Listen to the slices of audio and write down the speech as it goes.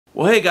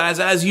Well, hey guys,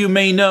 as you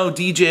may know,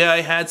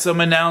 DJI had some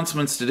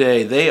announcements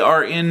today. They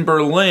are in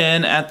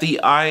Berlin at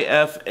the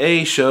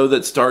IFA show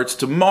that starts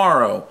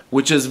tomorrow,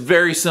 which is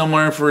very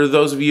similar for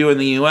those of you in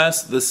the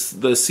US, the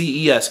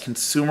CES,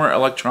 Consumer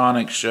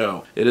Electronics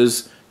Show. It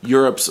is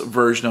Europe's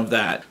version of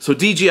that. So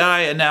DJI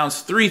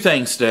announced three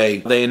things today.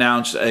 They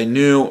announced a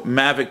new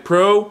Mavic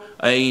Pro,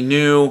 a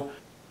new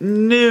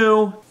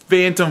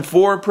Phantom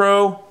 4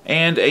 Pro,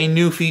 and a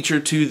new feature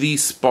to the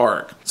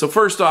Spark. So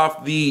first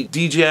off, the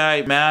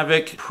DJI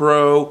Mavic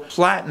Pro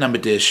Platinum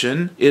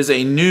Edition is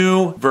a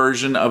new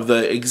version of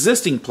the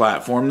existing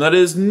platform that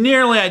is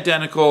nearly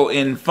identical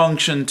in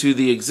function to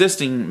the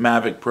existing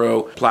Mavic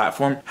Pro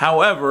platform.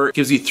 However, it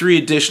gives you 3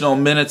 additional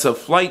minutes of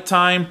flight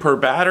time per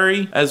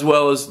battery, as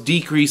well as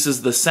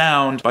decreases the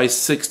sound by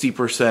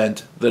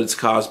 60% that it's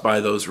caused by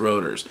those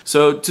rotors.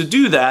 So to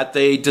do that,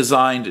 they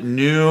designed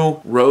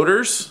new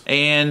rotors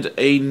and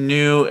a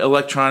new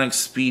electronic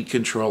speed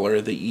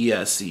controller, the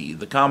ESC.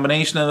 The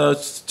combination of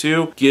those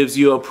two gives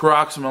you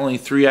approximately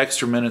 3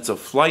 extra minutes of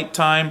flight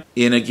time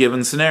in a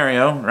given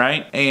scenario,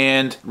 right?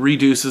 And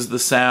reduces the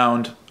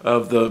sound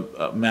of the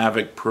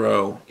Mavic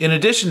Pro. In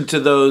addition to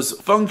those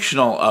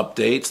functional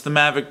updates, the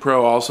Mavic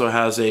Pro also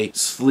has a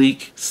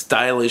sleek,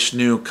 stylish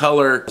new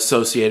color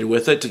associated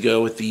with it to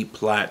go with the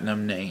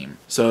Platinum name.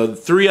 So the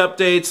 3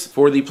 updates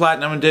for the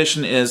Platinum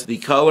Edition is the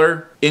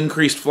color,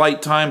 increased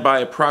flight time by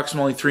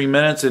approximately 3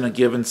 minutes in a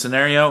given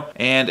scenario,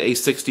 and a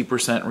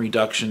 60%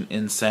 reduction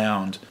in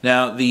sound.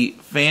 Now the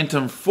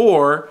Phantom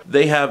 4,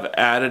 they have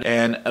added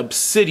an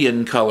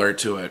Obsidian color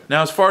to it.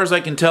 Now as far as I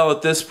can tell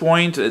at this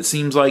point, it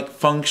seems like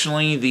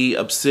functionally the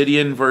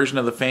Obsidian version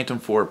of the Phantom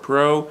 4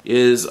 Pro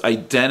is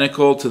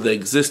identical to the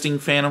existing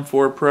Phantom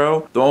 4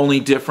 Pro. The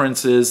only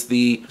difference is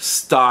the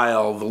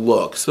style, the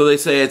look. So they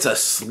say it's a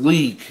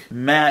sleek,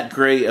 matte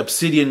gray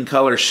Obsidian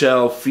color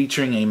shell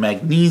featuring a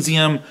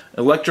magnesium,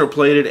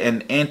 electroplated,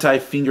 and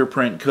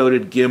anti-fingerprint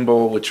coated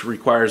gimbal, which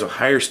requires a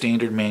higher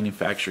standard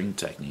manufacturing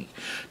technique.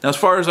 Now as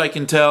far as I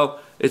can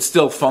tell, it's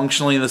still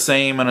functionally the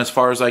same, and as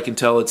far as I can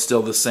tell, it's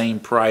still the same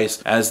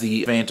price as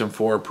the Phantom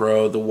 4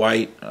 Pro, the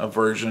white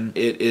version.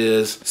 It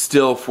is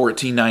still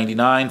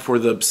 $14.99 for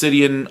the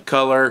Obsidian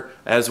color,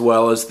 as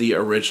well as the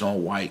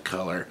original white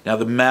color. Now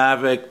the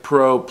Mavic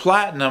Pro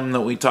Platinum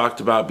that we talked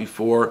about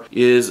before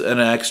is an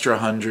extra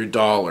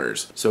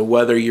 $100. So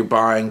whether you're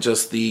buying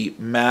just the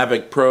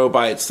Mavic Pro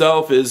by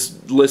itself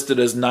is listed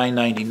as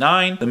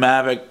 $999. The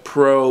Mavic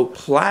Pro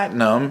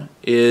Platinum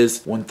is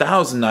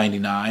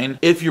 $1,099.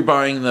 If you're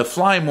buying the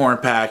Fly More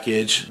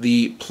package,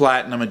 the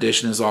Platinum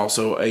Edition is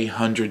also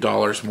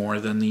 $100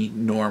 more than the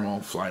normal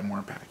Fly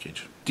More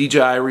package.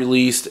 DJI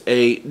released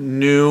a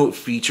new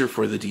feature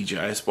for the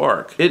DJI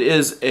Spark. It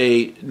is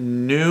a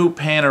new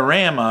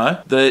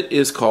panorama that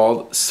is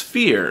called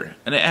Sphere,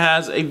 and it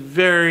has a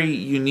very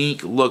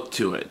unique look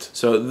to it.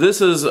 So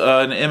this is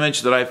an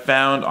image that I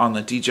found on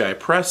the DJI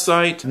Press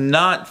site.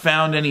 Not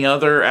found any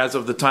other, as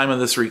of the time of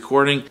this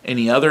recording,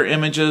 any other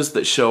images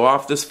that show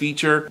off this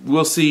feature.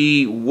 We'll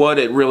see what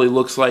it really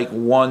looks like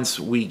once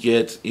we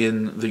get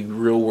in the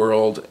real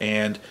world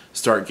and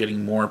start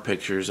getting more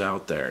pictures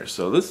out there.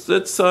 So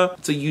it's a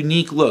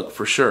unique look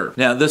for sure.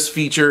 Now this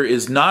feature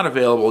is not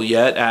available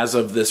yet as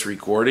of this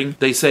recording.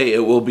 They say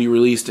it will be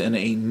released in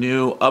a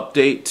new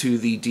update to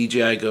the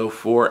DJI Go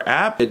 4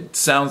 app. It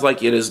sounds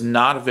like it is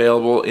not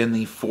available in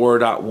the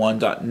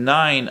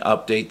 4.1.9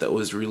 update that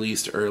was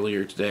released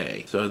earlier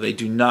today. So they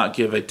do not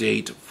give a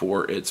date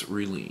for its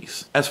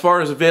release. As far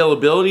as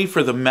availability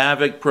for the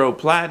Mavic Pro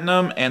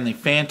Platinum and the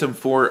Phantom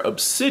 4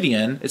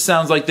 Obsidian, it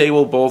sounds like they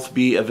will both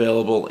be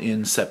available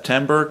in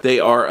September. They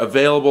are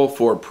available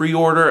for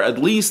pre-order. At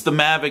least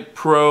the Mavic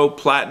Pro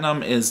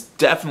Platinum is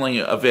definitely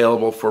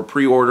available for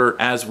pre-order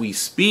as we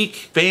speak.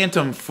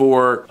 Phantom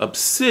 4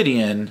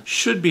 Obsidian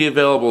should be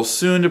available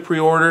soon to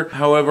pre-order.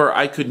 However,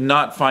 I could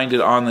not find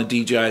it on the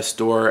DJI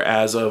store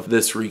as of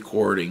this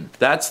recording.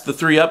 That's the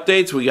 3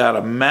 updates. We got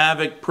a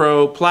Mavic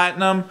Pro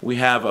Platinum, we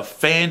have a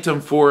Phantom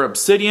 4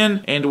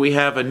 Obsidian, and we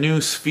have a new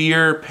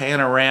Sphere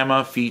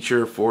Panorama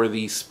feature for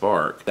the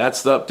Spark.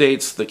 That's the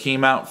updates that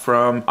came out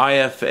from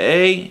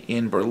IFA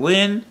in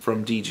Berlin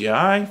from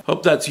DJI.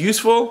 Hope that's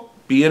useful.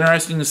 Be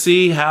interesting to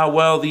see how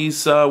well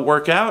these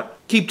work out.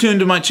 Keep tuned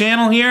to my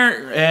channel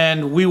here,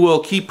 and we will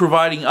keep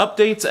providing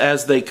updates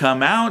as they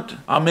come out.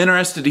 I'm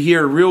interested to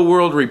hear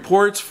real-world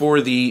reports for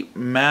the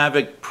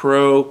Mavic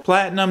Pro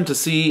Platinum to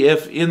see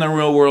if in the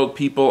real world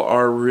people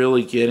are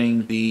really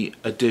getting the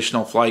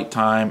additional flight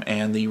time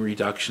and the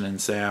reduction in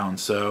sound.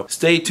 So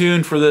stay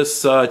tuned for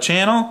this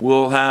channel.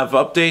 We'll have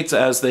updates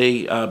as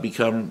they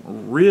become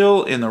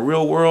real in the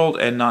real world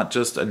and not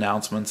just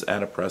announcements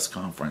at a press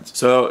conference.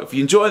 So if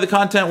you enjoy the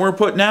content we're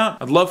putting out,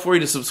 I'd love for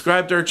you to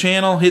subscribe to our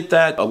channel, hit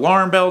that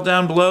alarm bell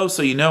down below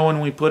so you know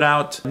when we put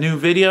out new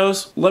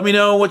videos. Let me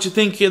know what you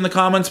think in the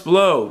comments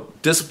below.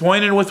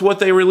 Disappointed with what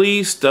they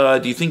released?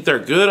 Do you think they're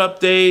good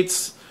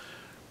updates?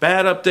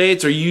 Bad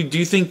updates? Or do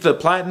you think the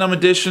Platinum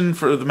Edition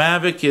for the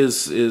Mavic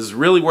is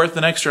really worth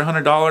an extra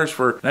 $100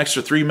 for an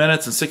extra 3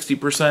 minutes and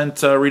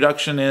 60%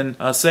 reduction in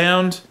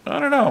sound? I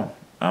don't know.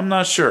 I'm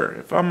not sure.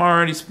 If I'm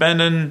already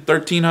spending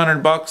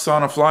 $1,300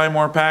 on a Fly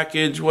More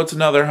package, what's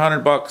another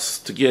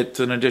 $100 to get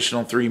an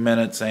additional 3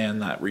 minutes and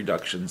that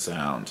reduction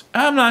sound?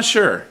 I'm not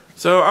sure.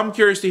 So I'm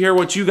curious to hear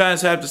what you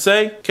guys have to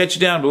say. Catch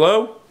you down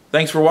below.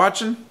 Thanks for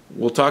watching.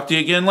 We'll talk to you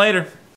again later.